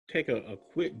take a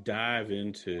quick dive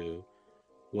into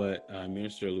what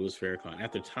Minister Louis Farrakhan,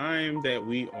 at the time that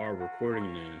we are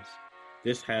recording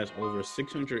this has over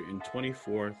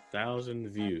 624,000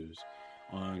 views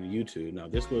on YouTube. Now,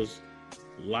 this was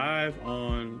live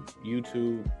on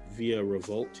YouTube via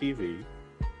Revolt TV,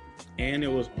 and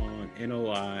it was on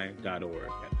NOI.org at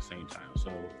the same time.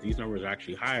 So these numbers are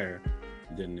actually higher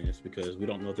than this because we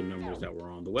don't know the numbers that were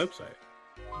on the website.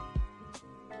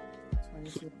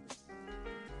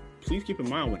 Please keep in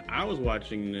mind, when I was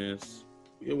watching this,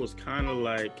 it was kind of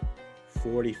like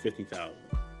 40, 50,000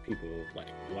 people like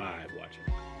live watching.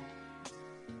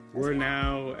 We're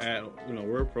now at,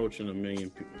 we're approaching a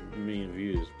million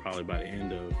views probably by the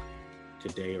end of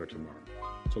today or tomorrow.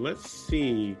 So let's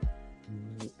see,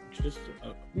 just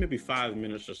maybe 5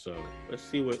 minutes or so. Let's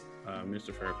see what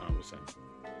Mr. Farrakhan was saying.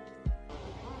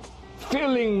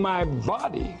 Filling my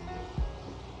body,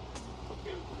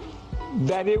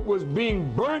 that it was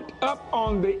being burnt up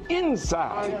on the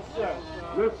inside.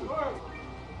 Listen.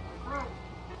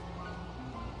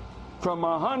 From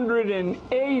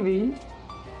 180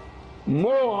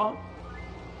 more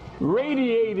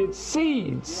radiated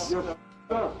seeds,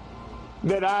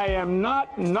 that I am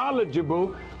not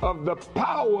knowledgeable of the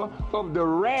power of the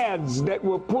rads that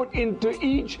were put into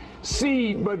each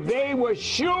seed, but they were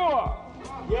sure,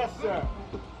 yes, sir,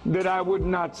 that I would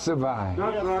not survive.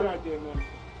 Yes, sir.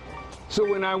 So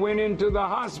when I went into the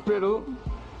hospital,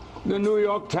 the New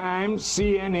York Times,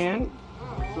 CNN,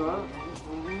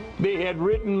 they had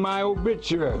written my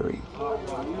obituary.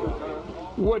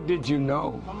 What did you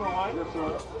know?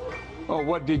 Or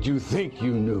what did you think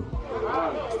you knew?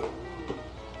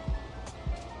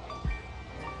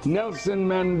 Nelson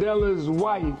Mandela's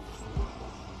wife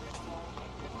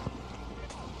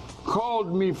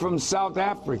called me from South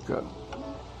Africa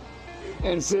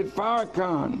and said,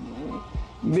 Farrakhan,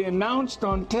 they announced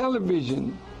on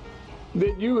television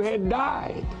that you had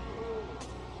died.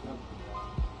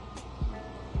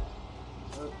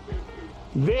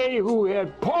 They who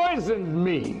had poisoned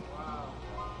me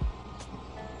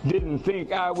didn't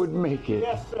think I would make it.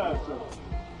 Yes, sir.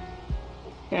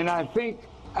 And I think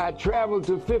I traveled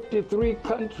to 53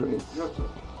 countries. Yes, sir.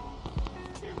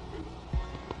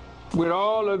 With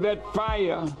all of that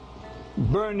fire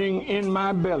burning in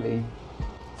my belly.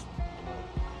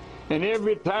 And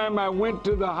every time I went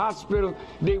to the hospital,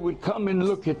 they would come and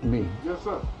look at me. Yes,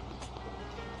 sir.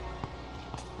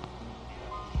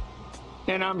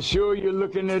 And I'm sure you're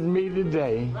looking at me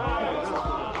today.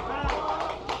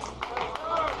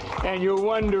 And you're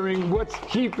wondering what's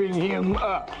keeping him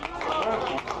up.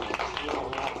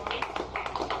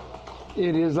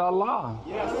 It is Allah.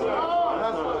 Yes,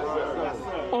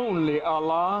 sir. Only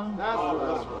Allah.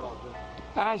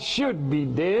 I should be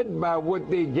dead by what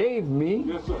they gave me.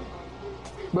 Yes, sir.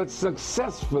 But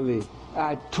successfully,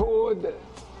 I toured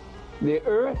the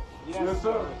earth. Yes,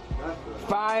 sir.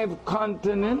 5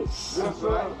 continents. Yes,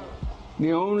 sir.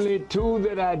 The only 2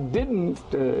 that I didn't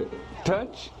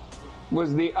touch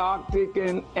was the Arctic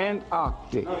and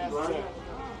Antarctic. Yes, sir.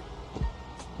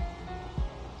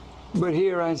 But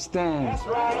here I stand. That's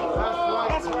right.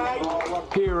 That's right.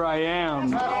 Here I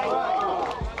am.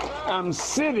 Right. I'm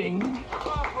sitting,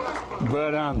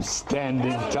 but I'm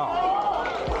standing tall.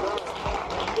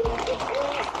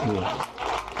 Yeah.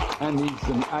 I need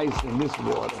some ice in this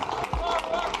water.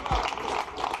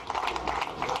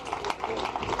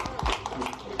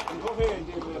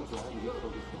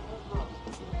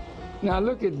 Now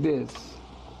look at this.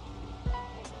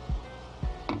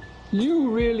 You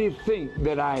really think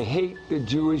that I hate the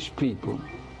Jewish people?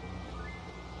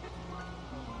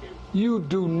 You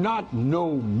do not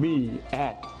know me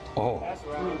at all. That's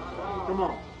right. Come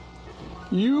on.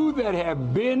 You that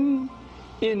have been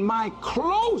in my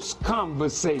close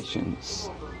conversations,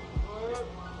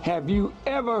 have you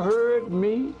ever heard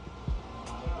me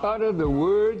utter the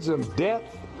words of death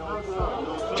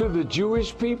to the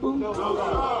Jewish people?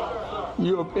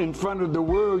 You're in front of the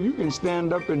world, you can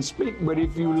stand up and speak, but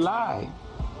if you lie,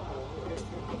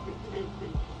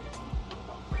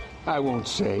 I won't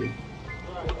say.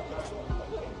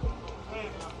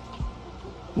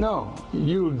 No,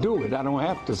 you'll do it. I don't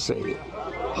have to say it.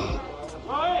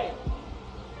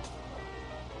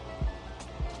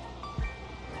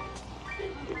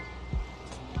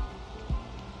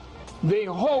 They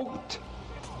hoped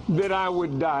that I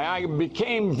would die. I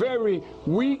became very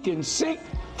weak and sick,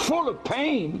 full of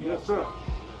pain. Yes, sir.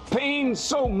 Pain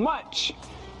so much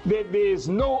that there's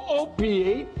no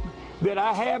opiate that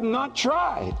I have not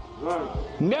tried. Right.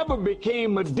 Never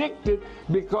became addicted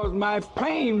because my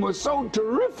pain was so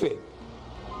terrific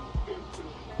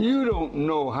You don't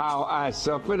know how I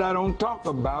suffered. I don't talk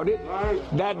about it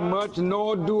that much,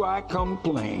 nor do I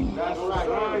complain. That's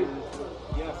right.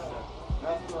 Yes, sir.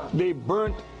 That's right. They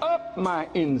burnt up my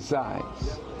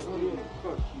insides.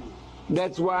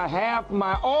 That's why half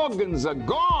my organs are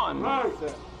gone. Right,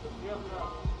 sir.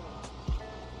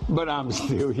 But I'm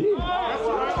still here.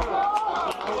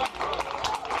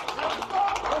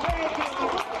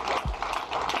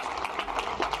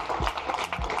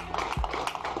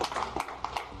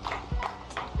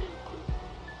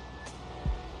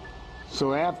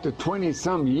 So after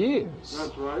 20-some years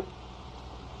That's right.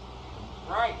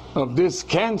 of this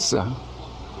cancer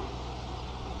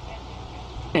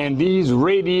and these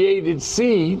radiated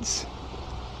seeds,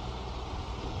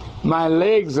 my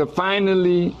legs are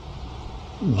finally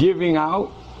giving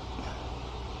out.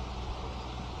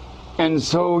 And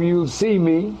so you see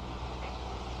me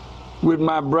with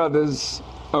my brothers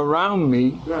around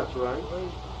me. That's right.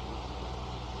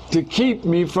 To keep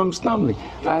me from stumbling.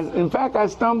 In fact, I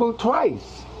stumbled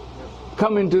twice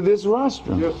coming to this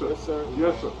rostrum. Yes, sir. Yes, sir.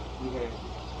 Yes,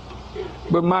 sir.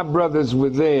 But my brothers were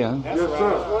there Yes,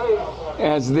 sir.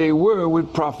 as they were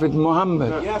with Prophet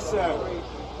Muhammad. Yes, sir.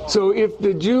 So if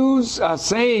the Jews are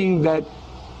saying that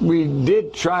we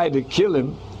did try to kill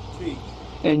him,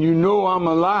 and you know I'm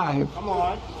alive, Come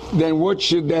on. then what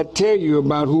should that tell you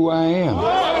about who I am?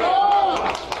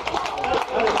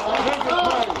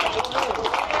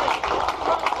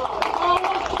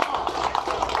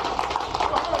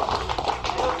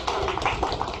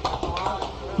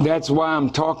 That's why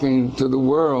I'm talking to the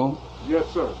world Yes,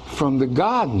 sir. from the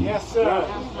garden. Yes, sir.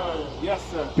 Yes,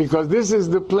 sir. Because this is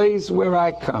the place where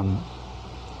I come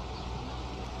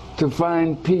to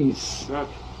find peace That's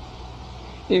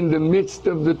in the midst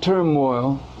of the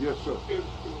turmoil yes, sir.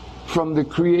 from the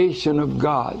creation of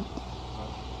God.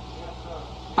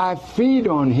 I feed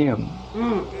on him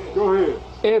Go ahead.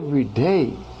 every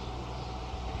day.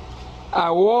 I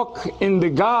walk in the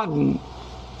garden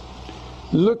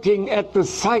looking at the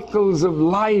cycles of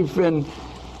life, and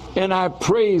I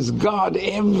praise God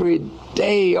every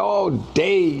day, all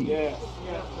day. Yes.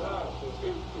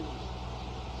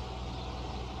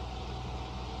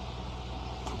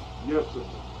 Yes, sir.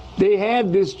 They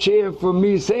had this chair for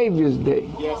me Savior's Day.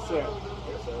 Yes, sir.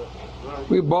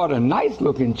 We bought a nice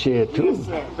looking chair too,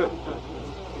 Yes,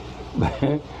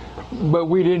 sir. but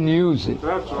we didn't use it.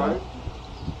 That's right.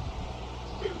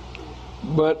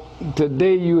 But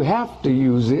today you have to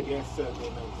use it Yes, sir.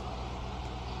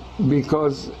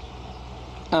 because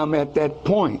I'm at that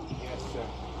point. Yes, sir.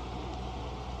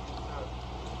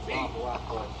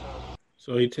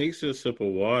 So he takes a sip of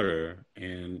water,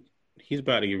 and he's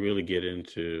about to really get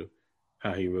into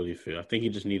how he really feels. I think he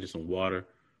just needed some water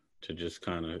to just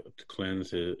kind of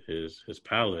cleanse his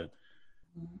palate.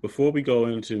 Before we go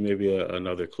into maybe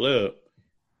another clip,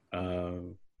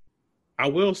 I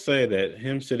will say that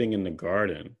him sitting in the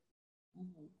garden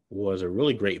was a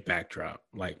really great backdrop.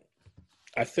 Like,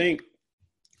 I think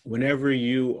whenever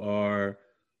you are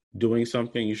doing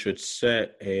something, you should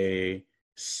set a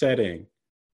setting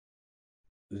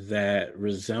that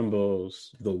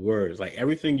resembles the words. Like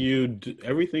everything you do,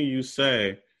 everything you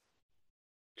say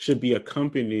should be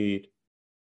accompanied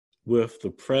with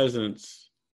the presence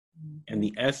and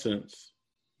the essence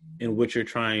in which you're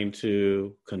trying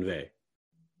to convey.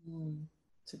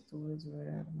 Took the words right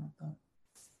out of my thought.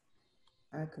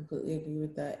 I completely agree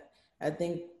with that. I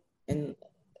think, and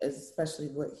especially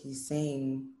what he's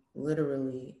saying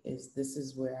literally is, this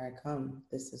is where I come,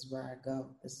 this is where I go,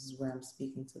 this is where I'm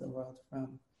speaking to the world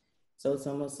from. So it's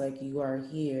almost like you are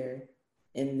here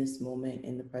in this moment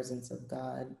in the presence of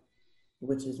God,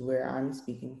 which is where I'm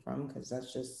speaking from, because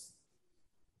that's just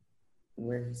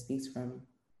where he speaks from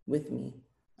with me.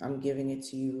 I'm giving it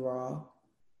to you raw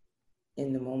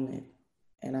in the moment.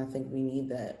 And I think we need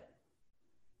that.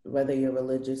 Whether you're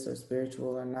religious or spiritual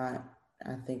or not,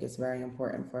 I think it's very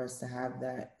important for us to have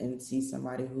that and see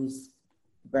somebody who's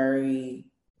very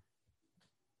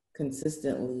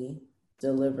consistently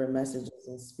deliver messages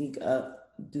and speak up,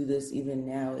 do this even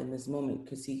now in this moment,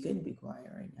 because he could be quiet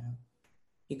right now.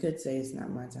 He could say, it's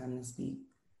not my time to speak.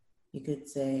 He could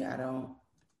say, I don't,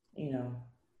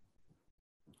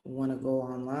 want to go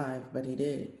on live, but he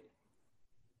did.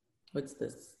 What's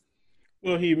this?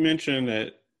 Well, he mentioned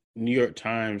that New York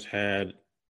Times had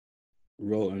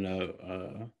wrote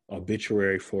an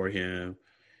obituary for him.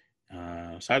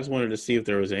 So I just wanted to see if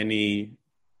there was anything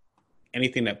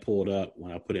that pulled up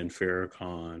when I put in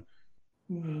Farrakhan.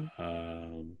 Mm-hmm.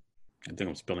 I think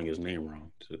I'm spelling his name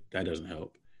wrong, so that doesn't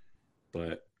help.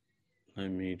 But let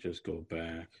me just go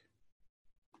back.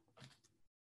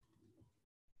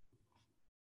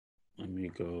 Let me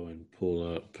go and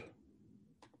pull up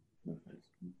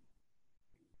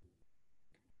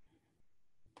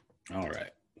All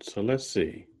right. So let's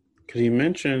see. Because he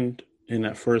mentioned in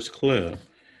that first clip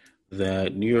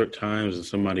that New York Times and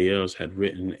somebody else had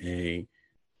written a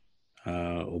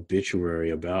obituary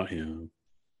about him.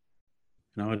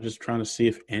 And I was just trying to see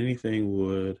if anything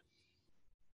would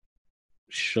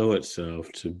show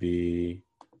itself to be.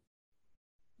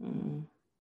 New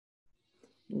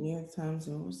York Times,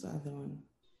 and what was the other one?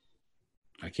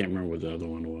 I can't remember what the other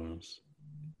one was.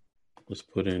 Let's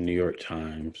put in New York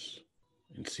Times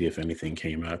and see if anything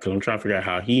came out. Because I'm trying to figure out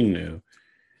how he knew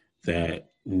that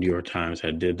New York Times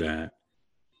had did that.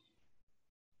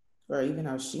 Or even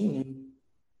how she knew.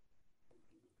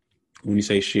 When you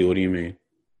say she, what do you mean?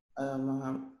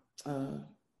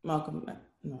 Malcolm X,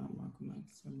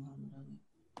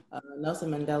 Nelson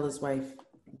Mandela's wife.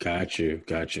 Got you.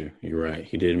 You're right.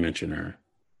 He did mention her.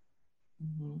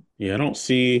 Mm-hmm. Yeah, I don't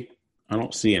see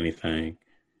anything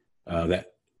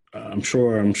that I'm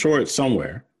sure it's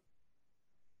somewhere.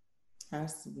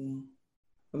 Has to be,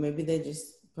 or maybe they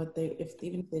just. But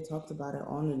even if they talked about it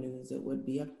on the news, it would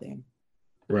be up there.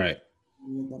 Right.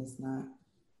 But it's not.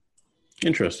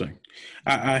 Interesting.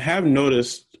 I have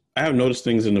noticed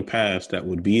things in the past that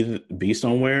would be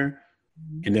somewhere,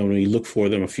 mm-hmm. and then when you look for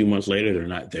them a few months later, they're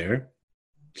not there.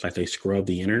 It's like they scrub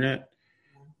the internet.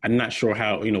 I'm not sure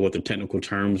how, what the technical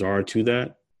terms are to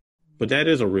that, but that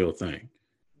is a real thing,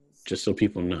 just so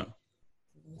people know.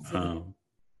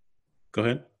 Go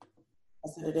ahead. I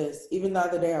said it is. Even the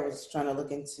other day, I was trying to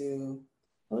look into,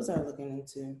 what was I looking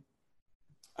into?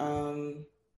 I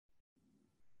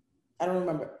don't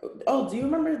remember. Oh, do you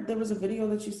remember there was a video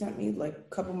that you sent me like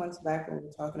a couple months back when we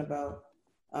were talking about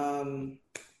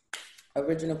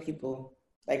original people,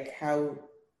 like how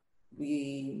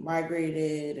we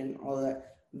migrated and all of that.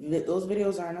 Those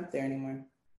videos aren't up there anymore.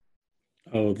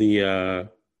 Oh, the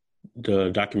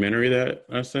documentary that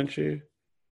I sent you?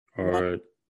 Or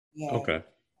yeah. Okay.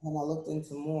 And I looked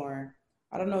into more.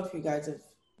 I don't know if you guys have,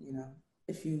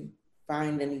 if you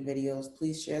find any videos,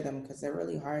 please share them because they're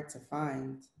really hard to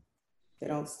find. They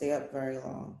don't stay up very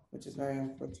long, which is very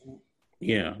unfortunate.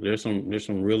 Yeah, there's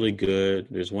some really good.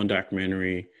 There's one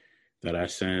documentary that I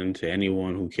send to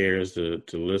anyone who cares to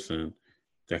listen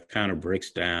that kind of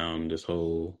breaks down this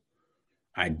whole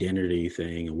identity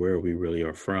thing and where we really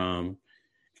are from.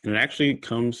 And it actually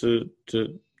comes to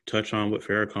touch on what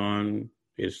Farrakhan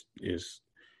is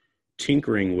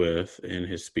tinkering with in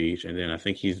his speech. And then I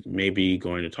think he's maybe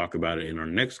going to talk about it in our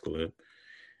next clip.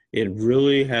 It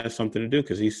really has something to do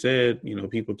because he said,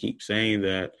 people keep saying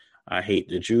that I hate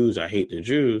the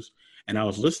Jews. And I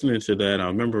was listening to that. I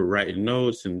remember writing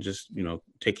notes and just,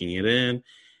 taking it in.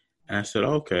 And I said,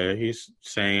 okay, he's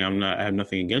saying I have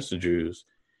nothing against the Jews.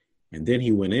 And then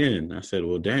he went in. I said,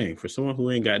 well, dang, for someone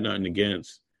who ain't got nothing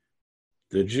against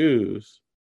the Jews,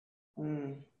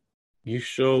 you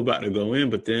sure about to go in.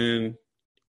 But then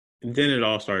it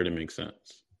all started to make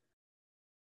sense.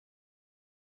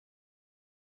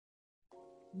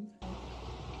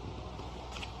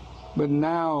 But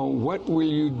now, what will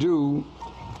you do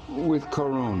with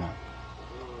Corona?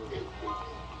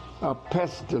 A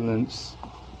pestilence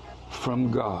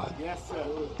from God. Yes, sir.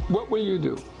 What will you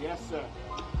do? Yes, sir.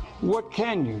 What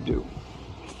can you do?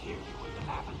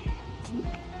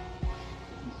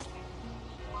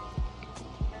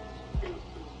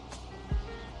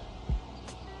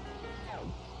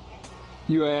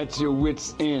 You are at your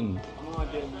wit's end.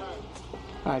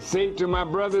 I say to my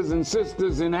brothers and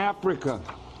sisters in Africa,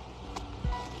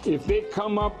 if they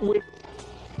come up with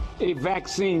a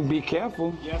vaccine, be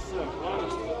careful. Yes, sir.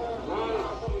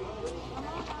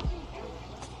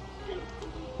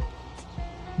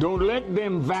 Don't let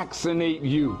them vaccinate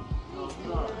you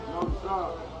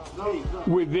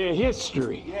with their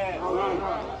history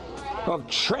of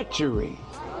treachery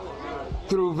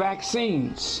through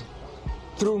vaccines,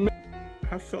 through.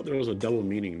 I felt there was a double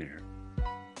meaning there.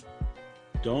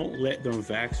 Don't let them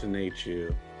vaccinate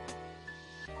you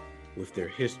with their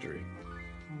history.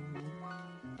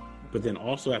 But then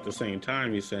also at the same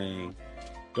time, he's saying,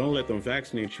 don't let them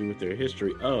vaccinate you with their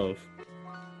history of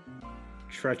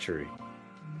treachery.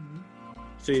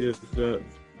 See,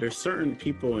 there's certain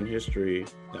people in history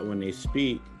that when they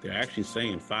speak, they're actually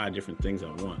saying 5 different things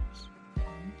at once.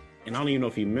 And I don't even know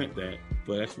if he meant that,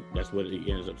 but that's what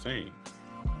he ends up saying.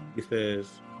 He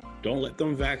says, don't let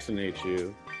them vaccinate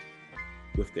you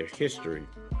with their history.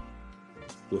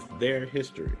 With their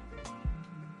history.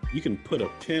 You can put a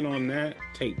pin on that,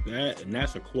 take that, and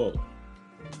that's a quote.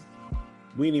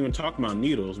 We ain't even talking about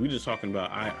needles. We're just talking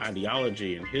about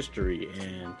ideology and history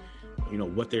and,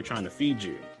 what they're trying to feed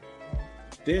you.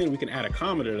 Then we can add a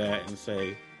comma to that and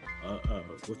say,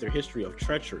 with their history of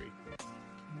treachery.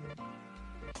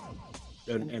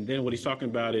 And then what he's talking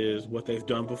about is what they've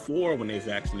done before when they've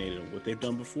vaccinated them, what they've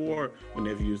done before when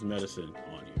they've used medicine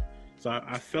on you. So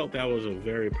I felt that was a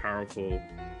very powerful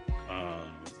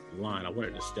line. I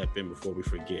wanted to step in before we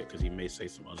forget, because he may say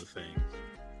some other things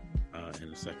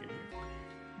in a second here.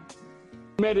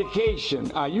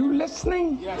 Medication. Are you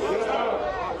listening? Yes,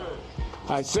 sir.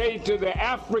 I say to the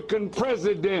African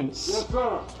presidents, yes,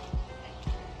 sir,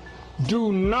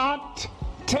 do not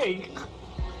take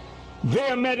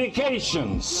their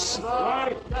medications.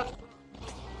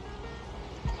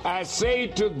 I say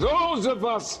to those of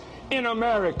us in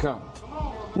America,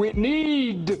 we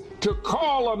need to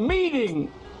call a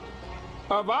meeting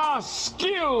of our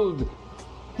skilled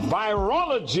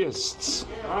virologists,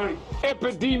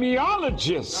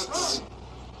 epidemiologists,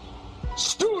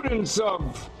 students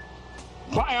of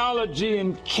biology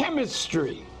and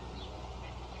chemistry,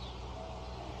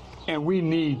 and we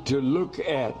need to look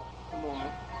at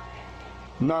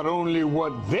not only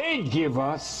what they give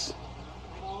us,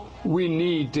 we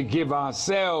need to give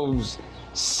ourselves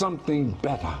something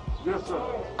better. Yes, sir.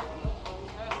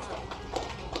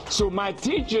 So my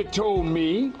teacher told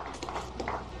me,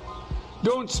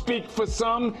 don't speak for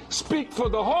some, speak for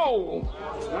the whole.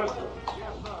 Yes,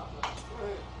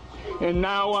 and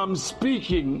now I'm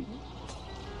speaking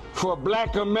for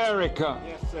Black America,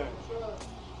 yes, sir,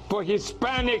 for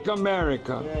Hispanic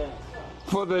America, yes,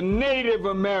 for the Native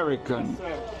American,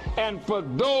 yes, and for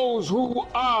those who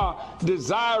are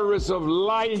desirous of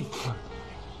life.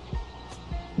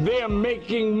 They're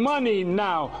making money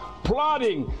now,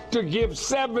 plotting to give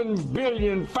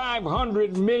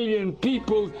 7,500,000,000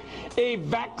 people a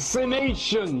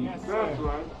vaccination. Yes, that's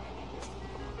right.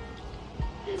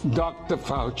 Dr.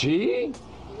 Fauci,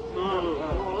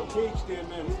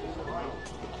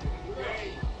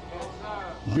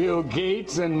 Bill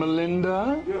Gates and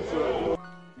Melinda. You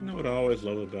know what I always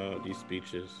love about these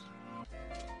speeches?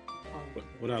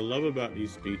 What I love about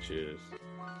these speeches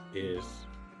is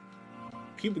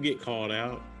people get called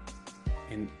out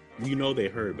and you know they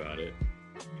heard about it,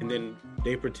 and then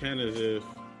they pretend as if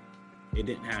it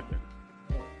didn't happen.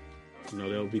 You know,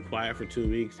 they'll be quiet for 2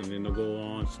 weeks and then they'll go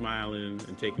on smiling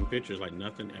and taking pictures like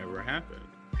nothing ever happened.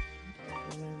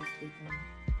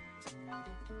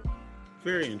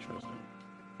 Very interesting.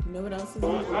 You know what else is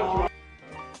interesting?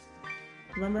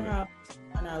 Remember how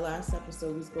on our last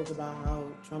episode we spoke about how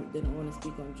Trump didn't want to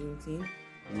speak on Juneteenth?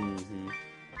 Mm-hmm.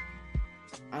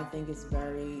 I think it's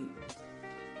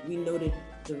we noted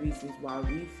the reasons why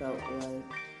we felt like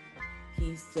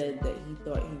he said that he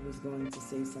thought he was going to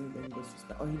say something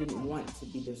disrespectful, or he didn't want to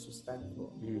be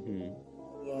disrespectful. Mm-hmm.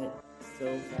 Yet,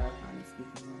 still Farrakhan is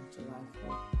speaking on July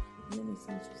 4th. Really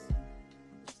interesting.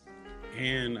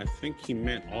 And I think he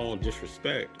meant all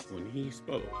disrespect when he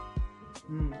spoke.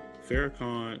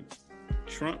 Farrakhan,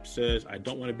 Trump says, I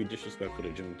don't want to be disrespectful to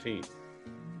Juneteenth.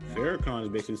 Farrakhan is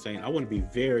basically saying, I want to be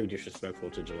very disrespectful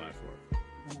to July 4th.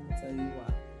 And I'm going to tell you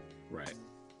why. Right.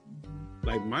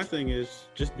 Like, my thing is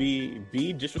just be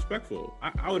disrespectful.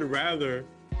 I would rather,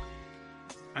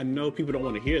 I know people don't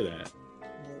want to hear that.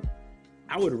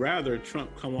 I would rather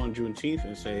Trump come on Juneteenth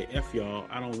and say, F y'all,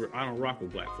 I don't rock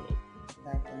with black folk.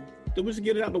 Exactly. Then we just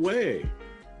get it out of the way.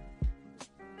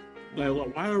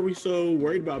 Like, why are we so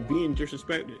worried about being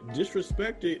disrespected?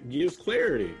 Disrespected gives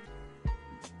clarity.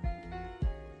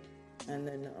 And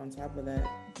then on top of that,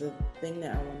 the thing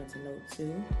that I wanted to note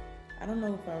too, I don't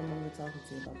know if I remember talking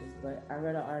to you about this, but I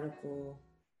read an article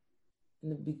in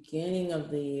the beginning of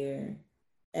the year,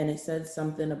 and it said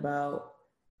something about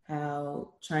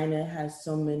how China has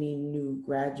so many new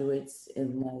graduates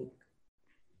in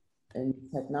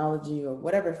technology or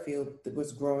whatever field that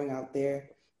was growing out there.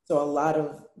 So a lot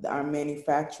of our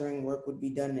manufacturing work would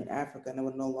be done in Africa, and it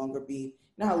would no longer be,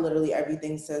 you know how literally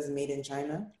everything says made in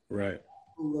China? Right.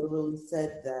 Who literally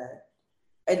said that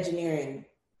engineering,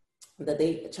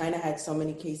 that China had so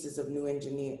many cases of new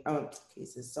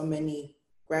so many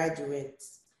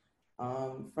graduates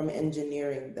from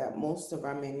engineering that most of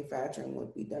our manufacturing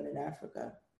would be done in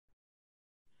Africa.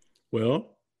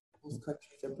 Well, those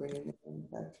countries are bringing their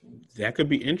manufacturing. That could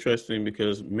be interesting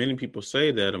because many people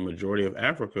say that a majority of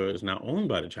Africa is now owned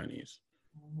by the Chinese.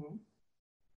 Mm-hmm.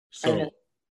 So,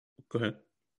 go ahead.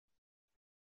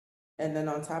 And then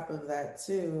on top of that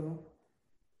too,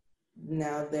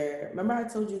 now remember I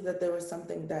told you that there was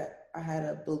something that I had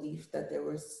a belief that there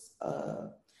was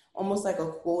almost like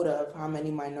a quota of how many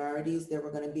minorities there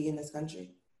were going to be in this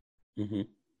country. Mm-hmm.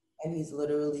 And he's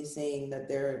literally saying that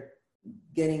they're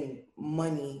getting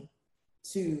money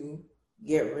to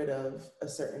get rid of a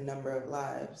certain number of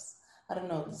lives. I don't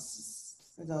know.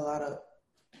 There's a lot of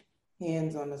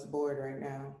hands on this board right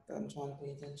now that I'm trying to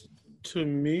pay attention to. To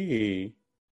me,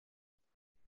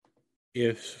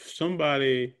 if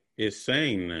somebody is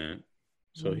saying that,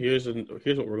 so here's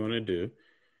what we're going to do.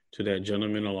 To that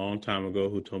gentleman a long time ago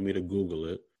who told me to Google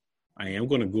it, I am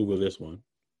going to Google this one.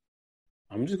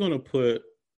 I'm just going to put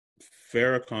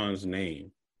Farrakhan's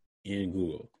name in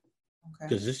Google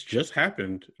because this just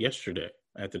happened yesterday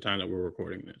at the time that we're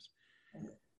recording this.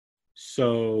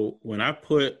 So when I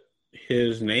put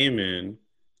his name in,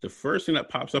 the first thing that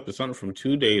pops up is something from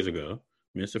 2 days ago.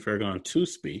 Minister Farrakhan to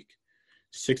speak.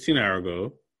 16 hours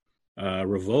ago.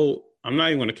 Revolt. I'm not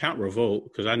even going to count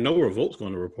Revolt because I know Revolt's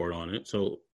going to report on it.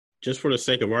 So just for the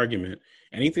sake of argument,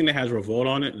 anything that has Revolt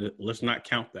on it, let's not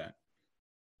count that.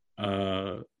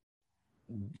 The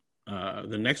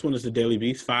next one is the Daily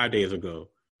Beast 5 days ago.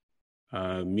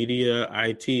 Media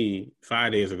IT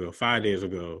 5 days ago. 5 days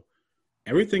ago.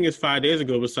 Everything is 5 days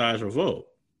ago besides Revolt.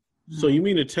 So you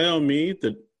mean to tell me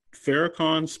that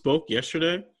Farrakhan spoke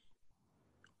yesterday?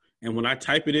 And when I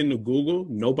type it into Google,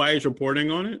 nobody's reporting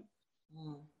on it?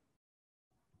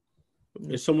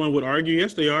 If someone would argue,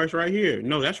 yes, they are. It's right here.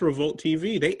 No, that's Revolt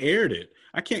TV. They aired it.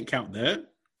 I can't count that.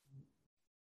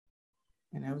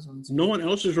 And that was on no one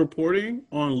else is reporting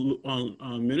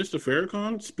on Minister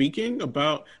Farrakhan speaking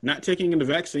about not taking in the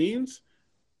vaccines?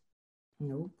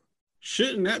 Nope.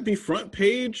 Shouldn't that be front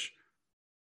page?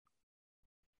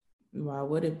 Why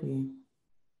would it be?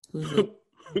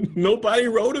 Nobody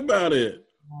wrote about it.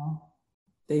 No,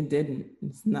 they didn't.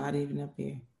 It's not even up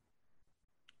here.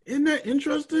 Isn't that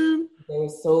interesting? There were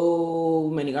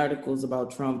so many articles about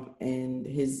Trump and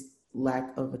his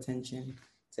lack of attention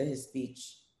to his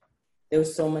speech. There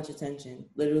was so much attention.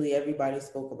 Literally everybody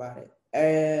spoke about it.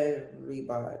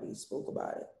 Everybody spoke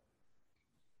about it.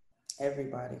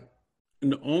 Everybody.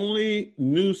 And the only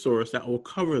news source that will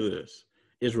cover this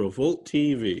is Revolt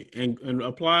TV, and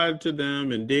applied to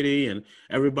them and Diddy and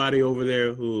everybody over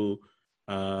there who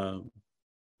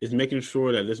is making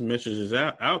sure that this message is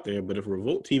out there. But if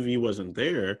Revolt TV wasn't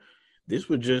there, this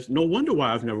would just, no wonder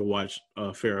why I've never watched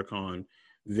Farrakhan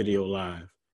video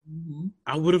live. Mm-hmm.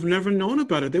 I would have never known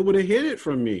about it. They would have hid it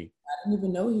from me. I didn't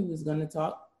even know he was going to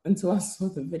talk until I saw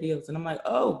the videos. And I'm like,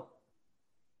 oh.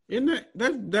 Isn't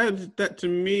that to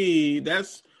me,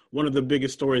 that's one of the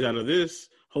biggest stories out of this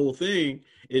whole thing,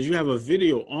 is you have a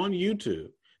video on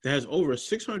YouTube that has over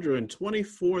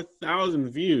 624,000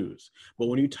 views. But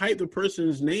when you type the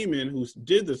person's name in who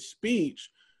did the speech,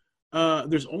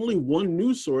 there's only one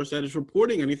news source that is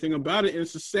reporting anything about it. And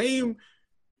it's the same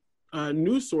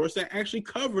news source that actually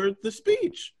covered the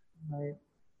speech. Right.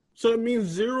 So it means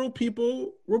 0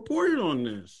 people reported on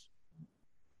this.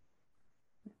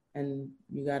 And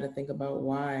you got to think about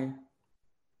why.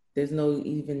 There's no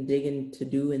even digging to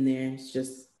do in there. It's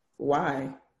just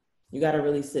why. You got to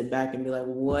really sit back and be like,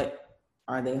 what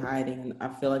are they hiding? And I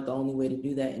feel like the only way to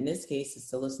do that in this case is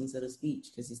to listen to the speech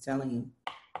because he's telling you.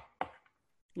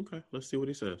 Okay, let's see what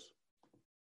he says.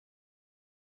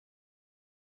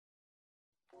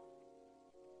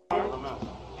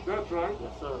 That's right.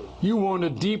 Yes, sir. You want to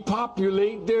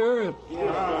depopulate the earth?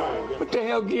 Yes, what the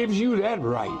hell gives you that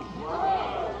right?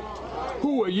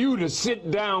 Who are you to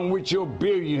sit down with your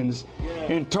billions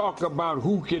and talk about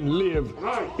who can live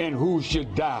and who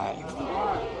should die?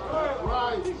 That's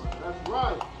right. That's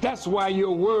right. That's why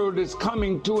your world is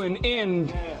coming to an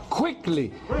end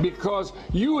quickly, because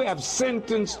you have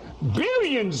sentenced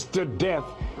billions to death,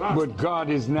 but God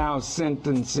is now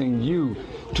sentencing you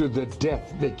to the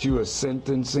death that you are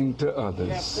sentencing to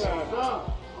others.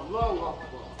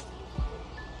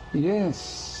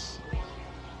 Yes.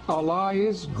 Allah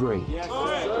is great. Yes,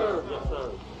 sir. Yes,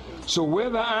 sir. So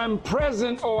whether I'm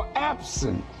present or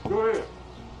absent, Go ahead.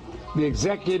 the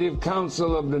Executive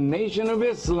Council of the Nation of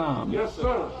Islam Yes,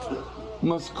 sir.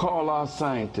 must call our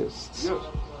scientists. Yes.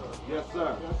 Yes,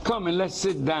 sir. Come and let's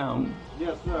sit down.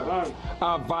 Yes, sir.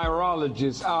 Our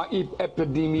virologists, our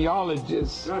epidemiologists,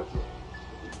 Yes, sir.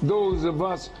 those of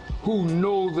us who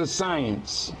know the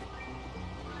science.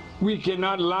 We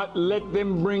cannot let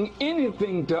them bring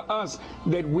anything to us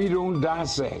that we don't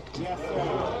dissect. Yes,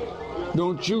 sir.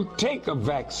 Don't you take a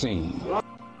vaccine. All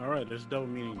right, there's double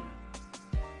meaning there.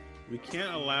 We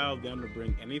can't allow them to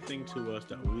bring anything to us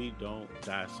that we don't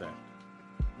dissect.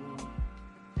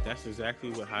 That's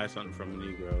exactly what Hide Something from a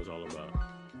Negro is all about.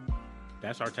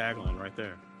 That's our tagline right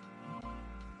there.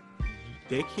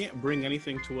 They can't bring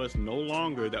anything to us no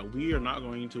longer that we are not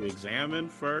going to examine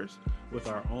first with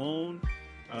our own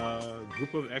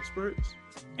group of experts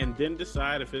and then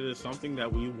decide if it is something that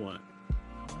we want.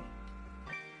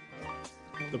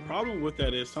 The problem with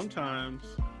that is sometimes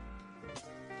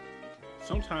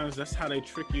sometimes that's how they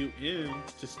trick you in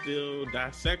to still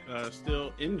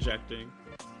still injecting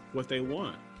what they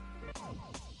want.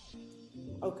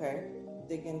 Okay,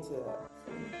 dig into that.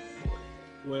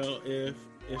 Well, if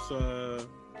it's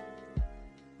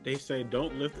they say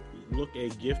don't look a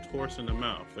gift horse in the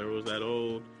mouth. There was that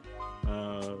old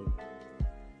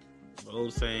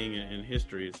saying in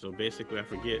history. So basically, I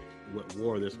forget what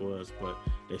war this was, but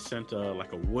they sent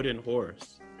like a wooden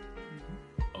horse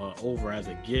over as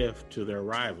a gift to their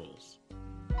rivals,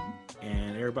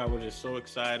 and everybody was just so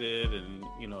excited and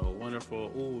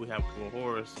wonderful. Oh, we have a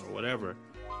horse or whatever.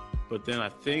 But then I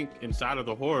think inside of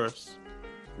the horse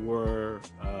were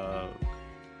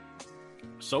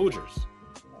soldiers,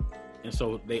 and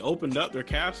so they opened up their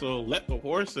castle, let the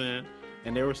horse in,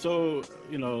 and they were so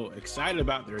excited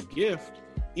about their gift.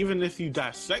 Even if you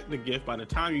dissect the gift, by the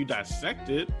time you dissect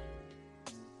it,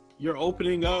 you're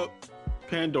opening up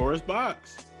Pandora's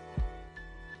box.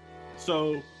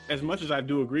 So as much as I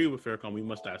do agree with Farrakhan, we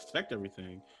must dissect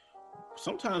everything.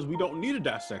 Sometimes we don't need to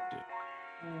dissect it.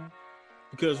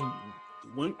 Because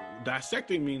when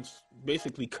dissecting means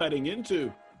basically cutting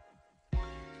into.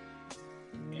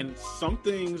 And some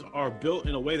things are built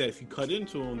in a way that if you cut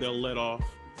into them, they'll let off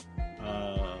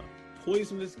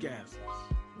poisonous gases.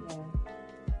 Yeah.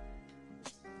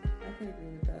 I can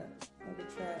agree with that. I could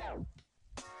try.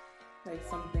 Like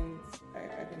some things,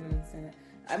 I can understand it.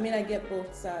 I mean, I get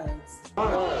both sides.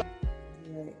 Right.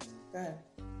 Go ahead.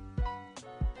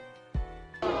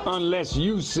 Unless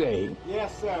you say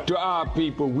Yes, sir. to our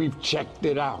people, we've checked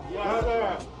it out. Yes,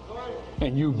 sir.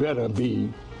 And you better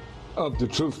be of the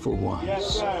truthful ones. Yes,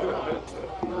 sir.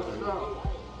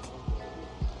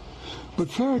 But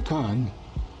Farrakhan,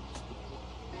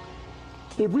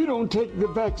 if we don't take the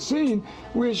vaccine,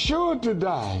 we're sure to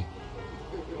die.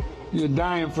 You're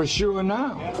dying for sure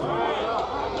now.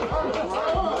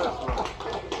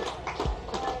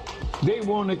 They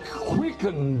want to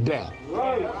quicken death.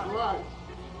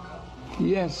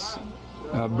 Yes,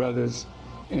 brothers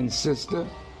and sisters,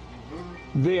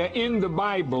 they are in the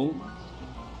Bible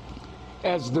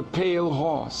as the pale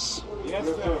horse Yes,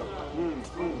 sir.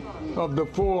 of the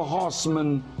 4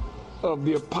 horsemen of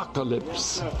the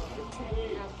apocalypse.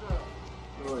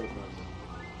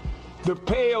 The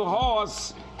pale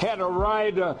horse had a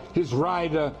rider, his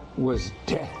rider was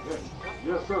death.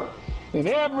 Yes, sir. And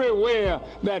everywhere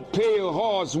that pale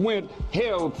horse went,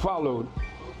 hell followed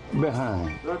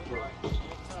behind. That's right.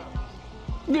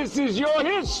 This is your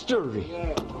history.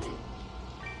 Yeah.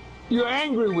 You're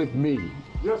angry with me.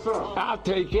 Yes, sir. I'll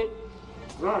take it,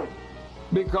 Right.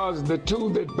 because the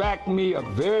two that back me are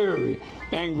very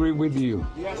angry with you.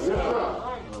 Yes,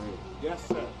 sir. Yes,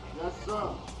 sir. Yes, sir.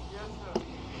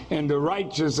 And the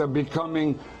righteous are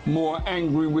becoming more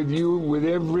angry with you with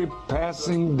every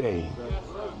passing day.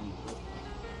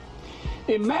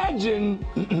 Imagine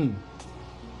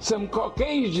some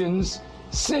Caucasians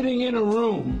sitting in a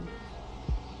room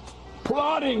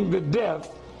plotting the death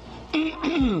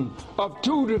of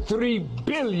 2 to 3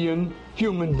 billion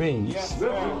human beings, Yes,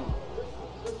 sir.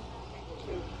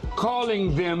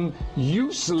 calling them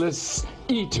useless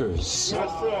eaters. Yes,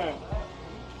 sir.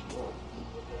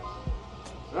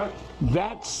 Right.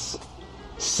 That's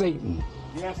Satan.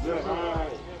 Yes, sir.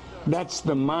 That's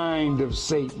the mind of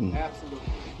Satan. Absolutely.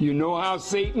 You know how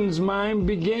Satan's mind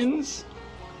begins?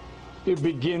 It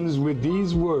begins with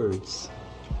these words.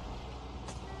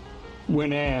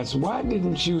 When asked, why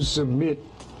didn't you submit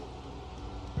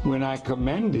when I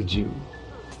commanded you?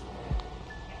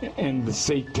 And the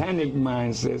satanic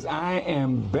mind says, I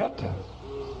am better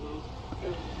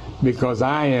because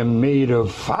I am made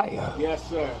of fire, Yes,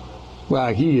 sir.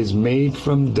 while he is made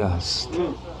from dust.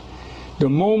 The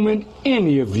moment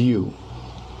any of you,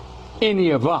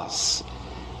 any of us,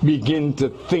 begin to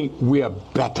think we are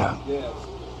better, Yes.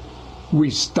 we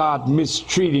start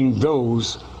mistreating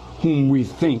those whom we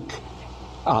think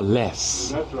are less.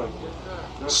 That's right.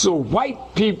 So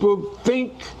white people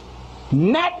think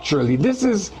naturally, this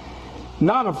is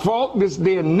not a fault, this is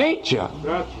their nature, That's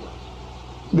right.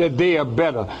 that they are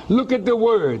better. Look at the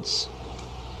words.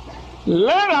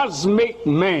 Let us make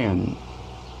man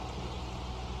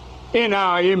in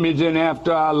our image and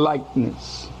after our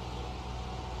likeness.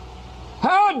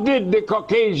 How did the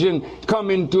Caucasian come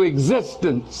into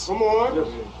existence? Come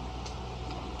on.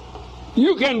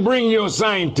 You can bring your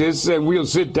scientists and we'll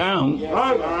sit down. Yes,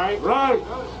 right. Right.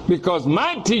 Because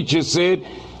my teacher said,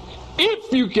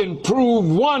 if you can prove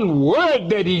one word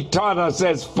that he taught us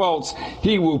as false,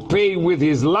 he will pay with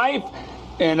his life.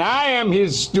 And I am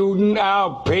his student,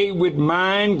 I'll pay with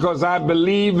mine because I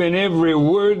believe in every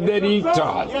word that he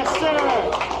taught. Yes,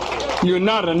 sir. You're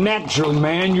not a natural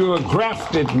man, you're a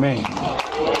grafted man.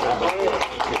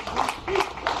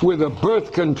 with a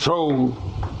birth control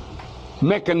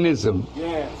mechanism.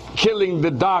 Yes. Killing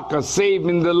the darker,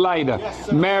 saving the lighter,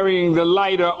 Yes, marrying the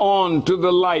lighter on to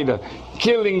the lighter,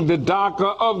 killing the darker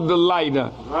of the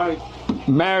lighter, Right.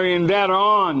 marrying that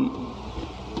on,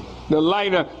 the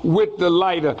lighter with the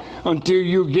lighter, until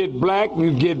you get black,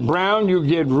 you get brown, you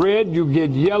get red, you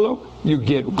get yellow, you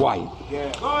get white.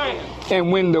 Yes.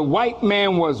 And when the white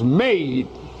man was made,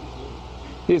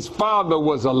 his father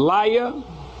was a liar,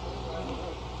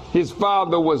 his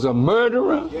father was a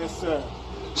murderer. Yes, sir.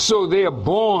 So they are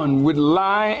born with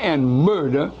lie and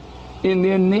murder in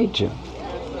their nature.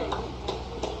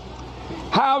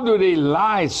 How do they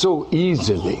lie so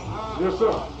easily? Yes,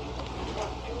 sir.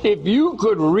 If you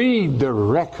could read the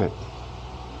record,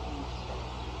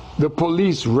 the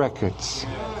police records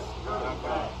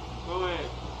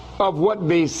of what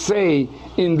they say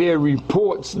in their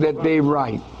reports that they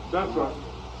write, That's right.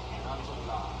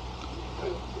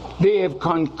 they have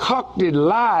concocted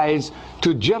lies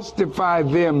to justify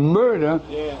their murder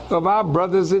of our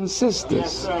brothers and sisters.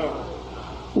 Yes, sir.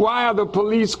 Why are the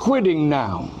police quitting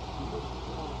now?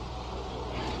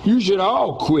 You should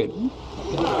all quit.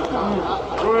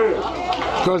 Go ahead.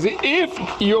 Because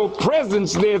if your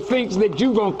presence there thinks that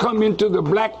you're going to come into the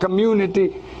black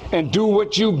community and do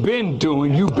what you've been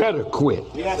doing, you better quit.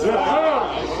 Yes,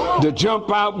 sir. The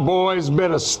jump out boys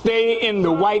better stay in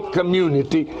the white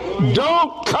community.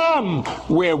 Don't come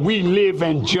where we live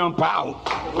and jump out,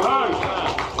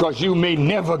 Right. because you may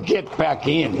never get back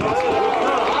in.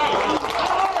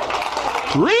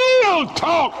 Real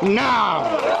talk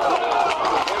now.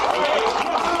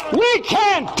 We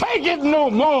can't take it no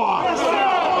more.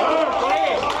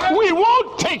 We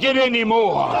won't take it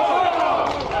anymore.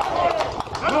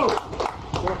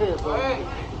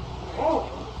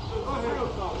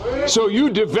 So you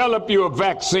develop your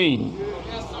vaccine.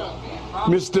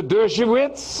 Mr.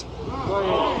 Dershowitz,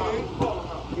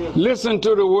 listen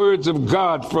to the words of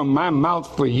God from my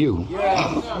mouth for you.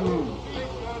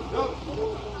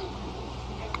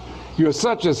 You're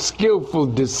such a skillful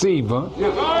deceiver.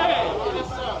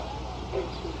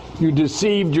 You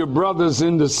deceived your brothers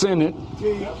in the Senate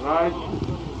Right.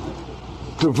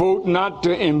 to vote not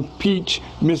to impeach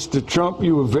Mr. Trump.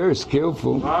 You were very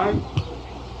skillful. Right.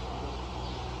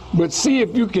 But see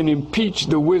if you can impeach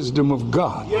the wisdom of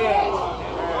God. Yes.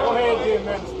 Go ahead, dear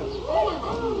minister.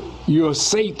 You're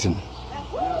Satan,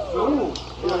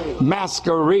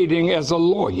 masquerading as a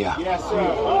lawyer. Yes,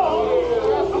 sir.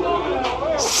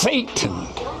 Satan,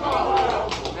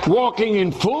 walking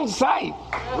in full sight,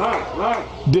 Right. Right.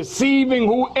 deceiving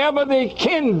whoever they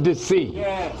can deceive.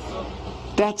 Yes.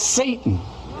 That's Satan.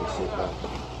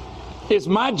 It's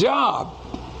my job.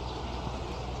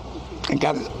 I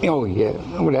got it. Oh, yeah.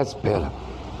 Oh, that's better.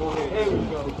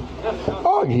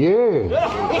 Oh, yeah.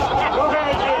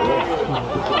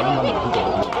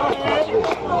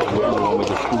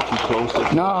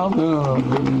 No,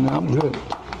 I'm good.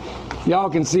 Y'all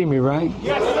can see me, right?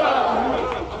 Yes, sir.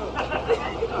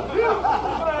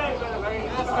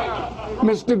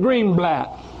 Mr.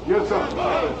 Greenblatt, Yes,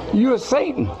 sir. you're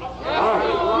Satan.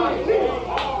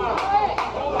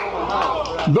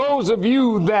 Those of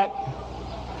you that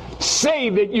say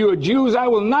that you're Jews, I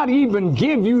will not even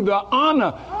give you the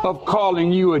honor of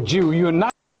calling you a Jew. You're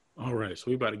not. All right, so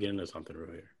we're about to get into something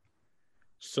real here.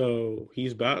 So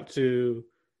he's about to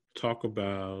talk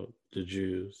about the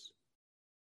Jews.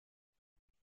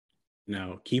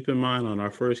 Now, keep in mind on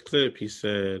our first clip, he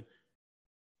said,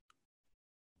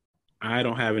 I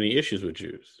don't have any issues with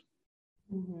Jews.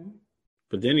 Mm-hmm.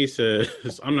 But then he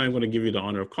says, I'm not even going to give you the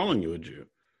honor of calling you a Jew.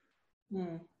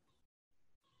 Mm.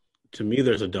 To me,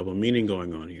 there's a double meaning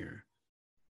going on here.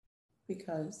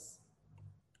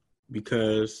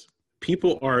 Because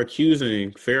people are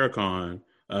accusing Farrakhan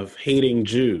of hating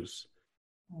Jews.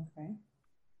 Okay.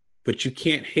 But you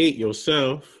can't hate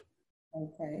yourself.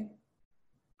 Okay.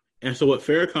 And so what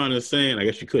Farrakhan is saying, I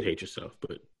guess you could hate yourself,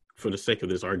 but for the sake of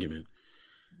this argument,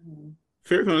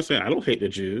 Farrakhan is saying, I don't hate the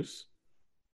Jews.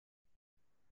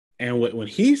 And when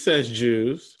he says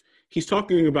Jews, he's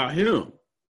talking about him.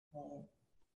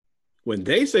 When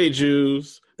they say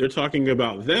Jews, they're talking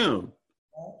about them.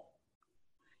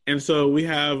 And so we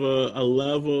have a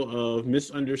level of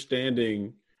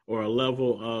misunderstanding or a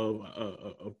level of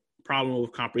a problem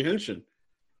of comprehension.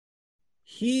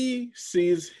 He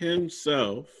sees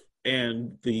himself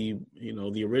and the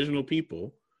original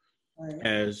people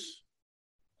as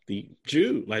the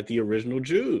Jew, like the original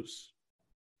Jews.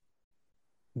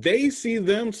 They see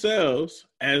themselves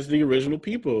as the original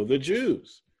people, the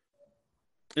Jews.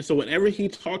 And so whenever he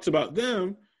talks about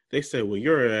them, they say, well,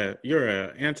 you're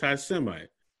an anti-Semite.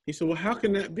 He said, well, how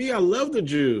can that be? I love the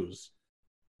Jews.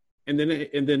 And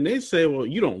then they say, well,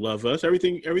 you don't love us.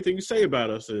 Everything you say about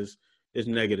us is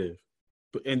negative.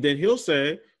 And then he'll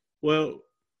say, well,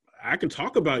 I can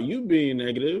talk about you being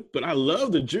negative, but I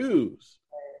love the Jews.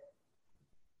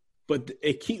 But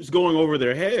it keeps going over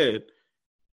their head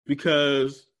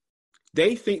because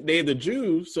they think they're the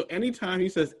Jews. So anytime he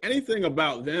says anything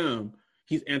about them,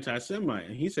 he's anti-Semite.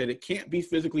 And he said it can't be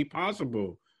physically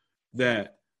possible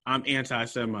that I'm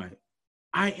anti-Semite.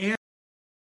 I am.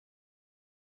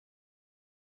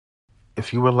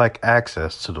 If you would like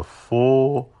access to the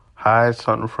full Hide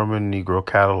Something from a Negro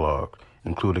catalog,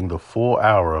 including the full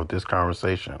hour of this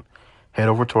conversation, head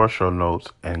over to our show notes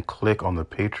and click on the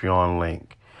Patreon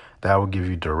link. That will give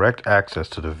you direct access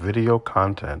to the video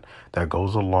content that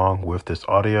goes along with this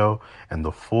audio and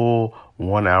the full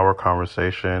 1 hour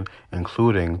conversation,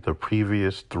 including the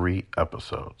previous 3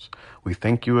 episodes. We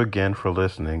thank you again for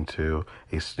listening to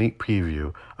a sneak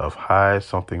preview of Hide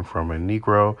Something from a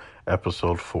Negro,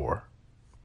 episode 4.